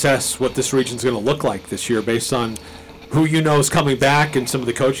kind of assess what this region's going to look like this year based on who you know is coming back and some of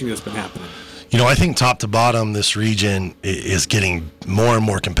the coaching that's been happening? You know, I think top to bottom, this region is getting more and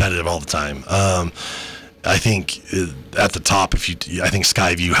more competitive all the time. I think at the top, I think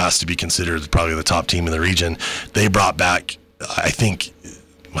Skyview has to be considered probably the top team in the region. They brought back, I think,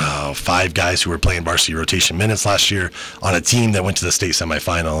 5 guys who were playing varsity rotation minutes last year on a team that went to the state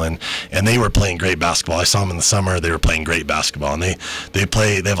semifinal, and they were playing great basketball. I saw them in the summer; they were playing great basketball, and they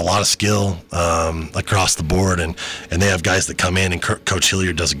have a lot of skill across the board, and they have guys that come in, and Coach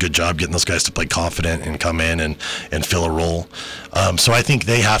Hilliard does a good job getting those guys to play confident and come in and fill a role. So I think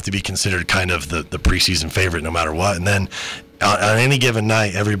they have to be considered kind of the preseason favorite no matter what, and then on any given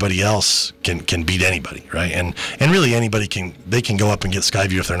night, everybody else can beat anybody, right? And really anybody can go up and get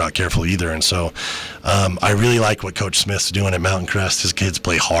Skyview if they're not careful either. And so I really like what Coach Smith's doing at Mountain Crest. His kids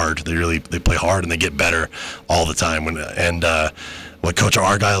play hard. They play hard and they get better all the time. What Coach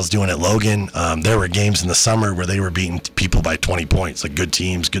Argyle's doing at Logan, there were games in the summer where they were beating people by 20 points, like good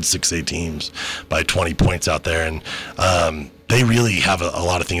teams, good 6A teams by 20 points out there. And they really have a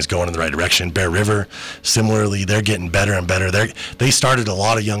lot of things going in the right direction. Bear River, similarly, they're getting better and better. They started a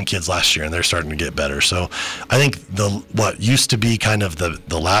lot of young kids last year, and they're starting to get better. So I think what used to be kind of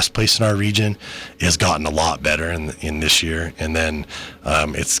the last place in our region has gotten a lot better in this year. And then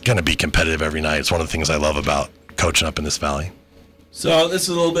it's going to be competitive every night. It's one of the things I love about coaching up in this valley. So this is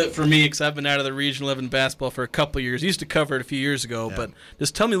a little bit for me because I've been out of the Region 11 basketball for a couple of years. I used to cover it a few years ago, but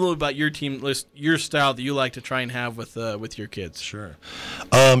just tell me a little bit about your team, your style that you like to try and have with your kids. Sure.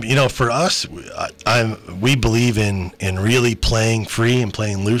 You know, for us, we believe in really playing free and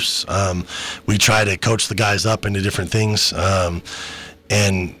playing loose. We try to coach the guys up into different things,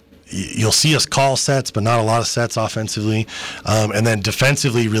 and you'll see us call sets, but not a lot of sets offensively. And then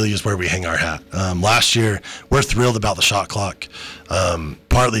defensively really is where we hang our hat. Last year, we're thrilled about the shot clock,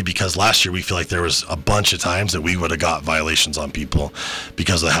 partly because last year we feel like there was a bunch of times that we would have got violations on people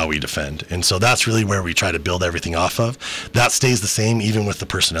because of how we defend. And so that's really where we try to build everything off of. That stays the same even with the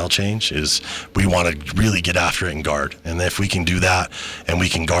personnel change, is we want to really get after it and guard. And if we can do that and we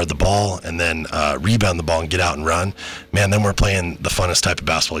can guard the ball and then rebound the ball and get out and run, man, then we're playing the funnest type of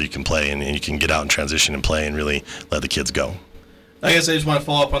basketball you can play, and you can get out and transition and play and really let the kids go. I guess I just want to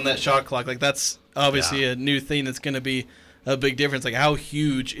follow up on that shot clock. Like, that's obviously a new thing that's going to be a big difference. Like, how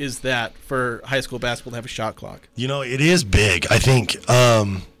huge is that for high school basketball to have a shot clock? You know, it is big. I think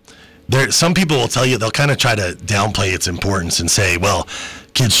some people will tell you, they'll kind of try to downplay its importance and say, well,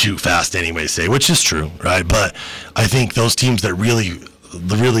 kids shoot fast anyway, which is true, right? But I think those teams that really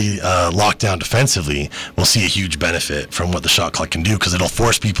locked down defensively will see a huge benefit from what the shot clock can do, because it'll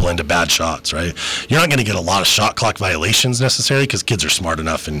force people into bad shots, right? You're not going to get a lot of shot clock violations necessarily, because kids are smart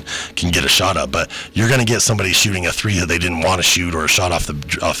enough and can get a shot up, but you're going to get somebody shooting a three that they didn't want to shoot, or a shot off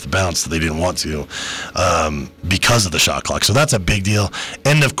the bounce that they didn't want to, because of the shot clock. So that's a big deal.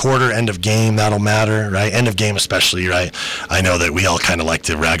 End of quarter, end of game, that'll matter, right? End of game especially, right? I know that we all kind of like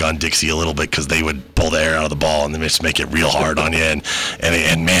to rag on Dixie a little bit because they would pull the air out of the ball and then just make it real hard on you,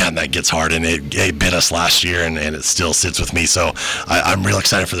 and man, that gets hard, and it bit us last year, and it still sits with me. So I'm real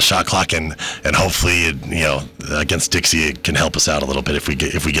excited for the shot clock, and hopefully, against Dixie, it can help us out a little bit if we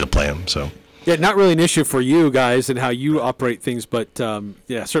get to play them. So. Yeah, not really an issue for you guys and how you operate things, but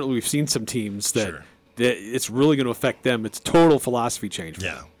certainly we've seen some teams that it's really going to affect them. It's total philosophy change.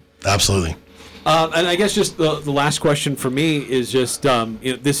 Yeah, absolutely. And I guess just the last question for me is just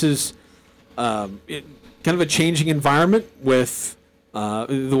this is kind of a changing environment with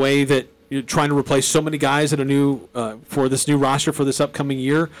the way that you're trying to replace so many guys at a new for this new roster for this upcoming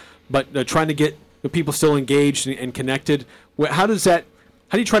year, but trying to get the people still engaged and connected. How do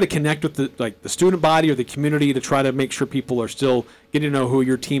you try to connect with the student body or the community to try to make sure people are still getting to know who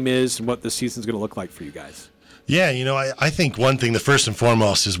your team is and what the season's going to look like for you guys? Yeah, I think one thing, the first and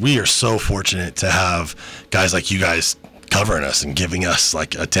foremost, is we are so fortunate to have guys like you guys covering us and giving us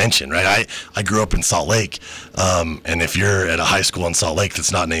like attention, right? I grew up in Salt Lake, and if you're at a high school in Salt Lake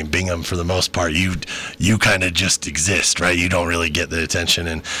that's not named Bingham, for the most part, you kind of just exist, right? You don't really get the attention,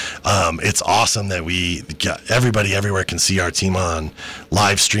 and it's awesome that everybody everywhere can see our team on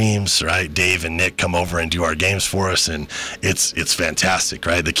live streams, right? Dave and Nick come over and do our games for us, and it's fantastic,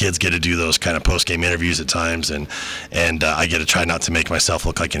 right? The kids get to do those kind of post game interviews at times, and I get to try not to make myself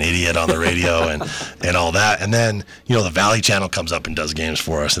look like an idiot on the radio and all that, and then the Valley Channel comes up and does games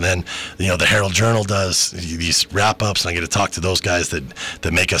for us, and then the Herald Journal does these wrap-ups, and I get to talk to those guys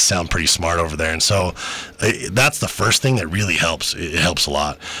that make us sound pretty smart over there. And so that's the first thing that really helps. It helps a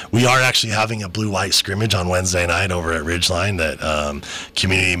lot. We are actually having a blue-white scrimmage on Wednesday night over at Ridgeline that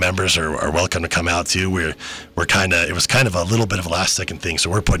community members are welcome to come out to. It was kind of a little bit of a last-second thing,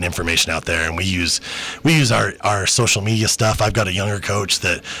 so we're putting information out there, and we use our social media stuff. I've got a younger coach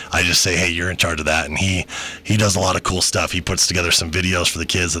that I just say, hey, you're in charge of that, and he does a lot of cool stuff. He puts together some videos for the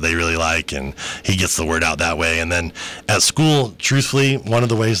kids that they really like, and he gets the word out that way. And then at school, truthfully, one of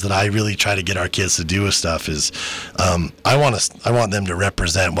the ways that I really try to get our kids to do stuff is I want them to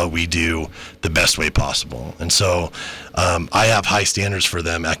represent what we do the best way possible. And so I have high standards for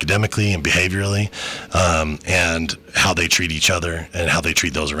them academically and behaviorally, and how they treat each other and how they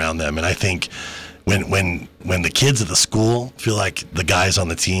treat those around them. And I think when the kids at the school feel like the guys on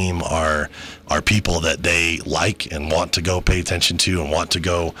the team are people that they like and want to go pay attention to and want to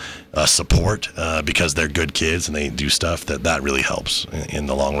go support because they're good kids and they do stuff, that really helps in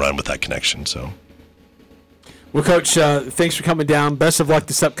the long run with that connection. So. Well, Coach, thanks for coming down. Best of luck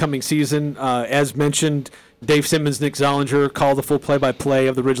this upcoming season. As mentioned, Dave Simmons, Nick Zollinger call the full play-by-play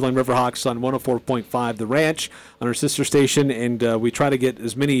of the Ridgeline Riverhawks on 104.5 The Ranch on our sister station, and we try to get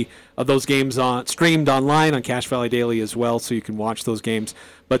as many of those games streamed online on Cache Valley Daily as well, so you can watch those games.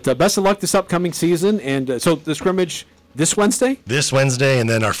 But best of luck this upcoming season, and so the scrimmage this Wednesday? This Wednesday, and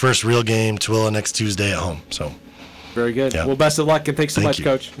then our first real game, Tooele, next Tuesday at home. So. Very good. Yeah. Well, best of luck, and thanks so much,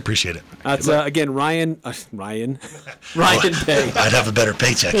 Coach. Appreciate it. That's again Ryan Day. I'd have a better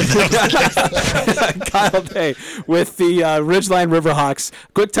paycheck. Kyle Day with the Ridgeline Riverhawks.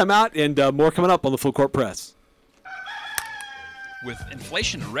 Quick timeout, and more coming up on the Full Court Press. With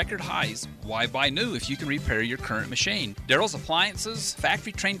inflation at record highs, why buy new if you can repair your current machine? Daryl's Appliances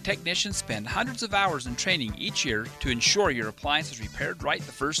factory-trained technicians spend hundreds of hours in training each year to ensure your appliance is repaired right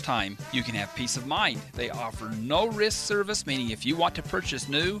the first time. You can have peace of mind. They offer no-risk service, meaning if you want to purchase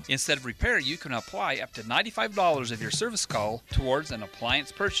new, instead of repair, you can apply up to $95 of your service call towards an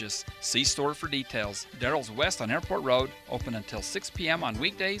appliance purchase. See store for details. Daryl's West on Airport Road, open until 6 p.m. on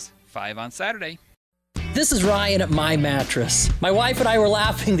weekdays, 5 on Saturday. This is Ryan at My Mattress. My wife and I were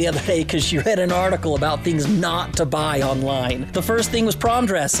laughing the other day because she read an article about things not to buy online. The first thing was prom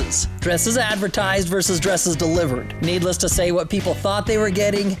dresses. Dresses advertised versus dresses delivered. Needless to say, what people thought they were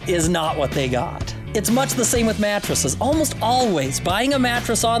getting is not what they got. It's much the same with mattresses. Almost always, buying a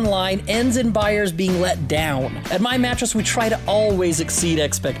mattress online ends in buyers being let down. At My Mattress, we try to always exceed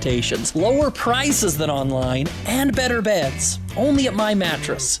expectations. Lower prices than online, and better beds. Only at My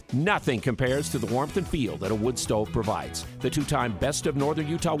Mattress. Nothing compares to the warmth and feel that a wood stove provides. The two-time Best of Northern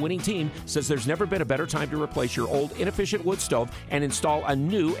Utah winning team says there's never been a better time to replace your old inefficient wood stove and install a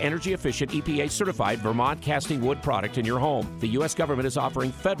new energy-efficient EPA-certified Vermont casting wood product in your home. The U.S. government is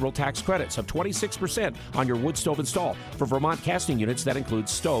offering federal tax credits of $26 6% on your wood stove install. For Vermont casting units, that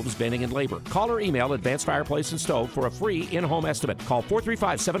includes stoves, vending, and labor. Call or email Advanced Fireplace and Stove for a free in-home estimate. Call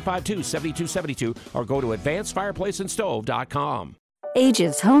 435-752-7272 or go to advancedfireplaceandstove.com.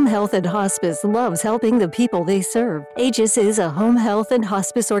 Aegis Home Health and Hospice loves helping the people they serve. Aegis is a home health and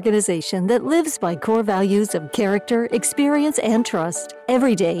hospice organization that lives by core values of character, experience, and trust.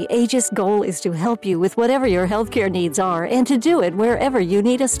 Every day, Aegis' goal is to help you with whatever your healthcare needs are and to do it wherever you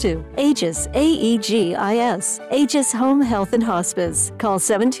need us to. Aegis, A-E-G-I-S, Aegis Home Health and Hospice. Call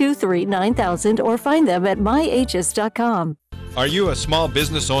 723-9000 or find them at myaegis.com. Are you a small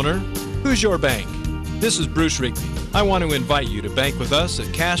business owner? Who's your bank? This is Bruce Rigby. I want to invite you to bank with us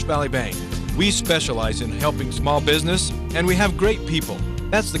at Cache Valley Bank. We specialize in helping small business, and we have great people.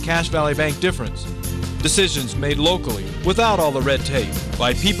 That's the Cache Valley Bank difference. Decisions made locally, without all the red tape,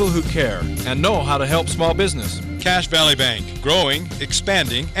 by people who care and know how to help small business. Cache Valley Bank, growing,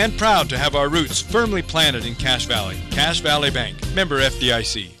 expanding, and proud to have our roots firmly planted in Cache Valley. Cache Valley Bank, member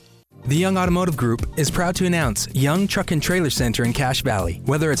FDIC. The Young Automotive Group is proud to announce Young Truck and Trailer Center in Cache Valley.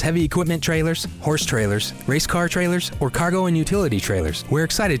 Whether it's heavy equipment trailers, horse trailers, race car trailers, or cargo and utility trailers, we're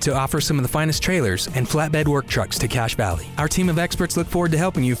excited to offer some of the finest trailers and flatbed work trucks to Cache Valley. Our team of experts look forward to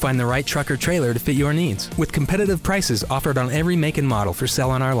helping you find the right truck or trailer to fit your needs, with competitive prices offered on every make and model for sale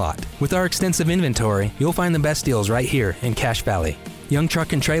on our lot. With our extensive inventory, you'll find the best deals right here in Cache Valley. Young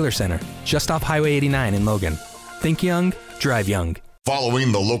Truck and Trailer Center, just off Highway 89 in Logan. Think young, drive young.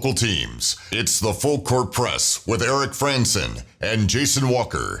 Following the local teams, it's the Full Court Press with Eric Frandsen and Jason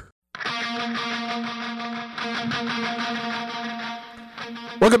Walker.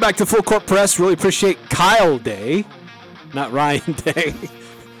 Welcome back to Full Court Press. Really appreciate Kyle Day, not Ryan Day,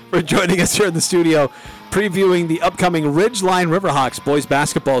 for joining us here in the studio, previewing the upcoming Ridgeline Riverhawks boys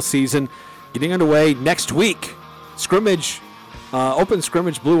basketball season, getting underway next week. Scrimmage, open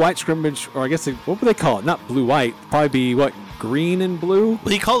scrimmage, blue-white scrimmage, or I guess, what would they call it? Not blue-white, probably be, what, green and blue?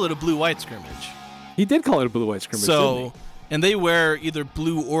 Well, he called it a blue-white scrimmage. He did call it a blue-white scrimmage, didn't he? And they wear either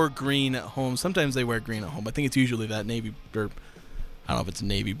blue or green at home. Sometimes they wear green at home. I think it's usually that navy, or I don't know if it's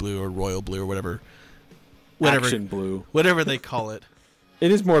navy blue or royal blue or whatever. Action blue. Whatever they call it. It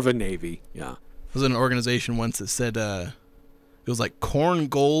is more of a navy, yeah. There was an organization once that said it was like corn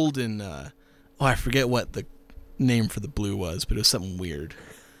gold and, I forget what the name for the blue was, but it was something weird.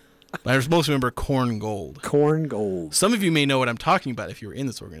 But I most remember corn gold. Corn gold. Some of you may know what I'm talking about if you were in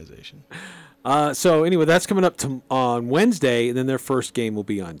this organization. So anyway, that's coming up on Wednesday, and then their first game will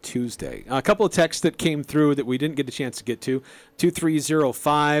be on Tuesday. A couple of texts that came through that we didn't get a chance to get to.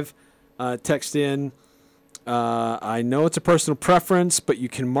 2305 text in. I know it's a personal preference, but you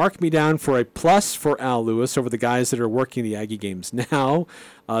can mark me down for a plus for Al Lewis over the guys that are working the Aggie games now.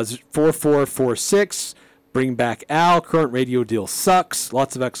 4446. Bring back Al. Current radio deal sucks.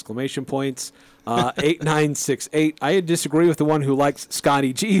 Lots of exclamation points. 8968. I disagree with the one who likes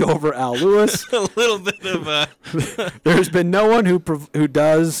Scotty G over Al Lewis. A little bit of. There's been no one who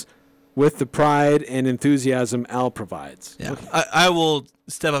does with the pride and enthusiasm Al provides. Yeah, okay. I will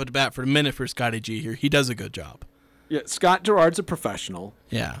step up to bat for a minute for Scotty G here. He does a good job. Yeah, Scott Gerard's a professional.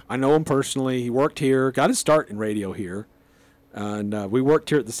 Yeah, I know him personally. He worked here. Got his start in radio here, and we worked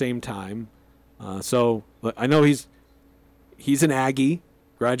here at the same time. So I know he's an Aggie,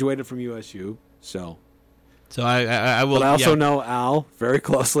 graduated from USU. So I will. But I also know Al very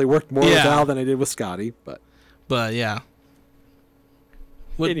closely. Worked more with Al than I did with Scotty. But yeah,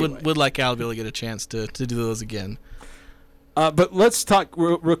 would like Al to be able to get a chance to do those again. But let's talk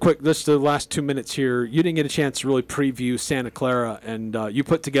real quick. Just the last 2 minutes here. You didn't get a chance to really preview Santa Clara, and you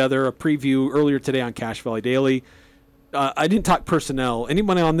put together a preview earlier today on Cache Valley Daily. I didn't talk personnel.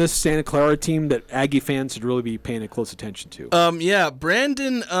 Anybody on this Santa Clara team that Aggie fans should really be paying a close attention to?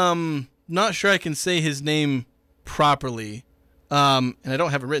 Brandon, not sure I can say his name properly, and I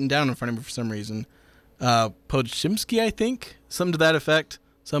don't have it written down in front of me for some reason. Podshimsky, I think, something to that effect,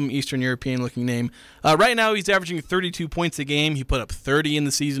 some Eastern European-looking name. Right now he's averaging 32 points a game. He put up 30 in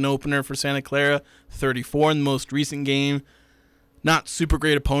the season opener for Santa Clara, 34 in the most recent game. Not super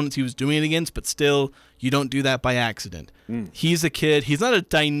great opponents he was doing it against, but still, you don't do that by accident. He's a kid. He's not a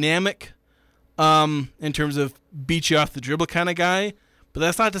dynamic in terms of beat you off the dribble kind of guy, but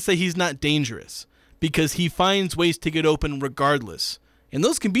that's not to say he's not dangerous, because he finds ways to get open regardless. And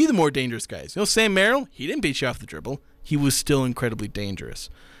those can be the more dangerous guys. You know, Sam Merrill, he didn't beat you off the dribble. He was still incredibly dangerous.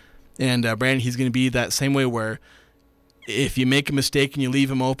 And Brandon, he's going to be that same way where if you make a mistake and you leave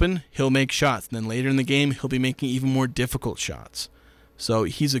him open, he'll make shots. And then later in the game, he'll be making even more difficult shots. So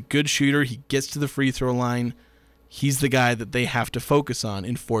he's a good shooter. He gets to the free throw line. He's the guy that they have to focus on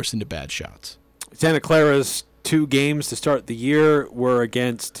and force into bad shots. Santa Clara's 2 games to start the year were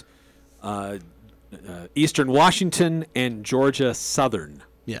against Eastern Washington and Georgia Southern.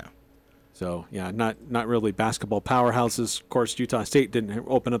 Yeah. So, yeah, not really basketball powerhouses. Of course, Utah State didn't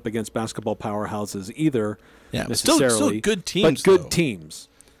open up against basketball powerhouses either, necessarily. Still good teams, but good teams.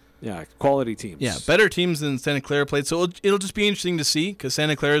 Yeah, quality teams. Yeah, better teams than Santa Clara played. So it'll just be interesting to see because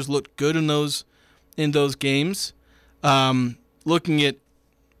Santa Clara's looked good in those games. Looking at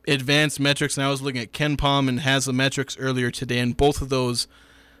advanced metrics, and I was looking at Ken Palm and Haslametrics earlier today, and both of those,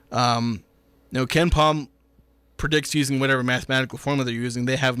 Ken Palm predicts using whatever mathematical formula they're using.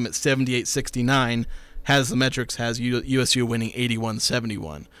 They have them at 78-69. Haslametrics has USU winning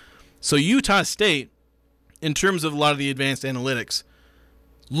 81-71. So Utah State, in terms of a lot of the advanced analytics,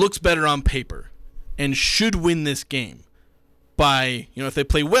 looks better on paper and should win this game by, if they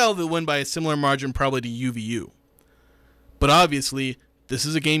play well, they'll win by a similar margin probably to UVU. But obviously, this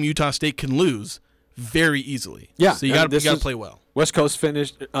is a game Utah State can lose very easily. Yeah. So you got to play well. West Coast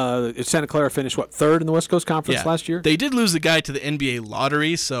finished, Santa Clara finished, third in the West Coast Conference last year? They did lose the guy to the NBA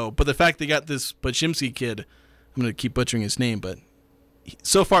lottery, but the fact they got this Bachimsky kid, I'm going to keep butchering his name, but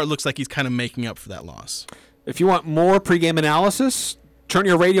so far it looks like he's kind of making up for that loss. If you want more pregame analysis, turn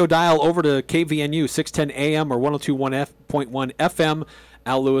your radio dial over to KVNU 610 AM or 102.1 FM.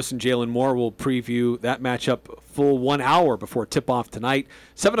 Al Lewis and Jalen Moore will preview that matchup full 1 hour before tip-off tonight,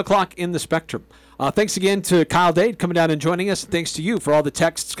 7 o'clock in the Spectrum. Thanks again to Kyle Dade coming down and joining us. Thanks to you for all the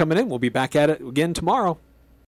texts coming in. We'll be back at it again tomorrow.